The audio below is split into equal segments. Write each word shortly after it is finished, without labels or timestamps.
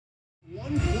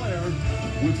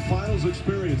with finals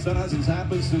experience. That hasn't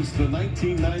happened since the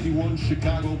 1991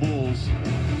 Chicago Bulls.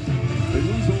 They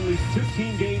lose only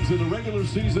 15 games in the regular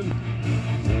season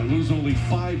and lose only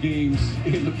 5 games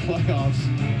in the playoffs.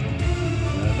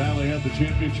 And now they have the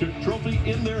championship trophy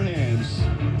in their hands.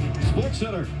 Sports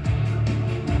Center,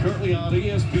 currently on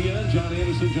ESPN. John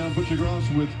Anderson, John Butchergross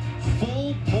with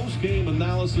full post-game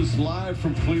analysis live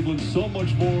from Cleveland. So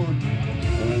much more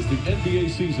as the NBA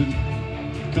season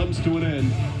comes to an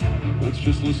end. Let's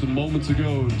just listen moments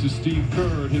ago to Steve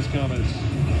Kerr and his comments.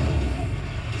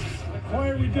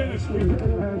 Quiet, we did it. We did it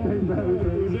at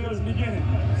the beginning.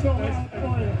 So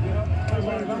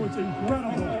that was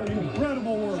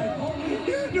incredible work. Yeah.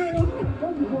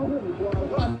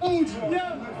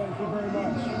 Thank you very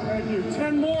much. Thank you.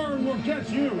 10 more and we'll get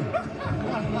you.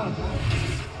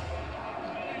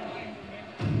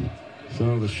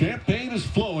 So the champagne is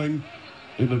flowing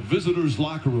in the visitors'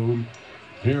 locker room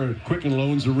here at Quicken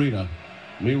Loans Arena.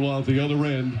 Meanwhile, at the other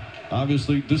end,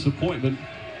 obviously disappointment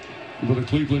for the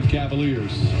Cleveland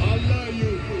Cavaliers. I love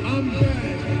you. I'm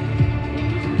back.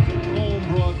 Home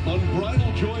brought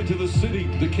unbridled joy to the city.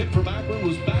 The kid from Akron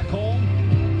was back home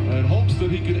and hopes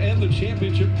that he could end the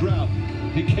championship drought.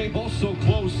 He came oh so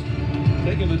close,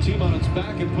 taking the team on its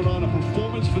back and put on a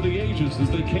performance for the ages as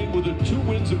they came within 2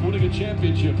 wins of winning a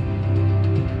championship.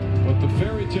 But the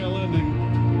fairy tale ending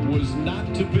was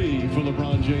not to be for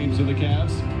LeBron James and the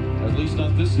Cavs, at least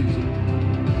not this season.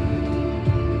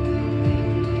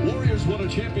 Warriors won a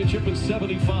championship in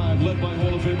 '75, led by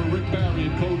Hall of Famer Rick Barry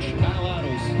and coach Al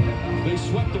Attles. They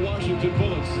swept the Washington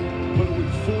Bullets, but it was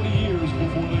 40 years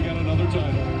before they got another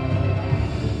title.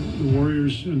 The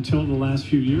Warriors, until the last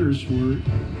few years, were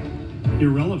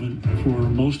irrelevant for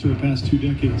most of the past 2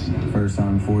 decades. First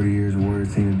time in 40 years the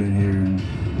Warriors team has been here,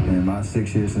 and about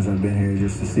 6 years since I've been here,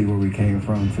 just to see where we came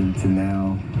from to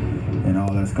now and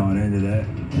all that's gone into that,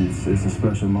 it's a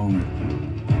special moment.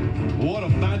 What a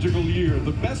magical year.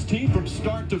 The best team from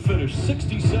start to finish,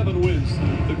 67 wins.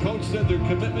 The coach said their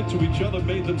commitment to each other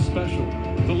made them special.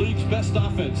 The league's best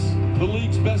offense, the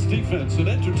league's best defense, an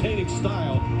entertaining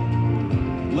style,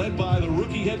 led by the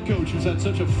rookie head coach who's had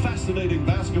such a fascinating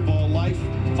basketball life,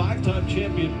 5-time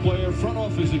champion player, front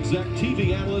office exec,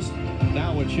 TV analyst,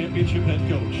 now a championship head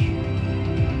coach.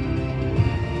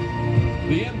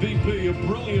 The MVP, a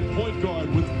brilliant point guard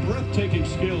with breathtaking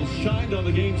skills, shined on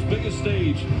the game's biggest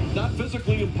stage. Not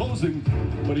physically imposing,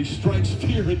 but he strikes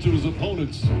fear into his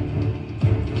opponents.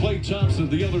 Klay Thompson,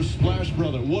 the other Splash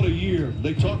brother, what a year.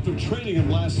 They talked of trading him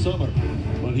last summer,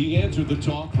 but he answered the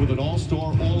talk with an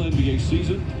all-star, all-NBA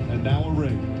season, and now a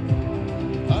ring.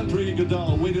 Andre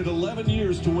Iguodala waited 11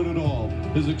 years to win it all.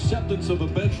 His acceptance of a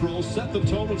bench role set the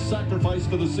tone of sacrifice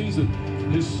for the season.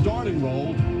 His starting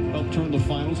role helped turn the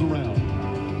finals around.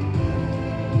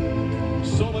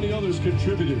 So many others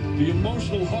contributed. The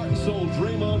emotional heart and soul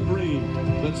Draymond Green,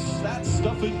 that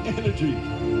stat-stuffing energy.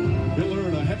 He'll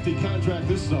earn a hefty contract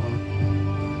this summer.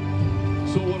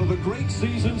 So one of the great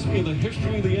seasons in the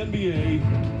history of the NBA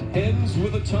ends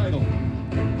with a title.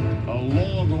 A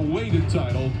long-awaited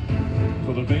title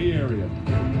for the Bay Area.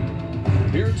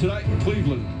 Here tonight in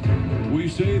Cleveland, we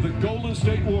say the Golden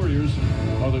State Warriors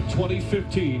are the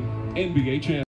 2015 NBA champions.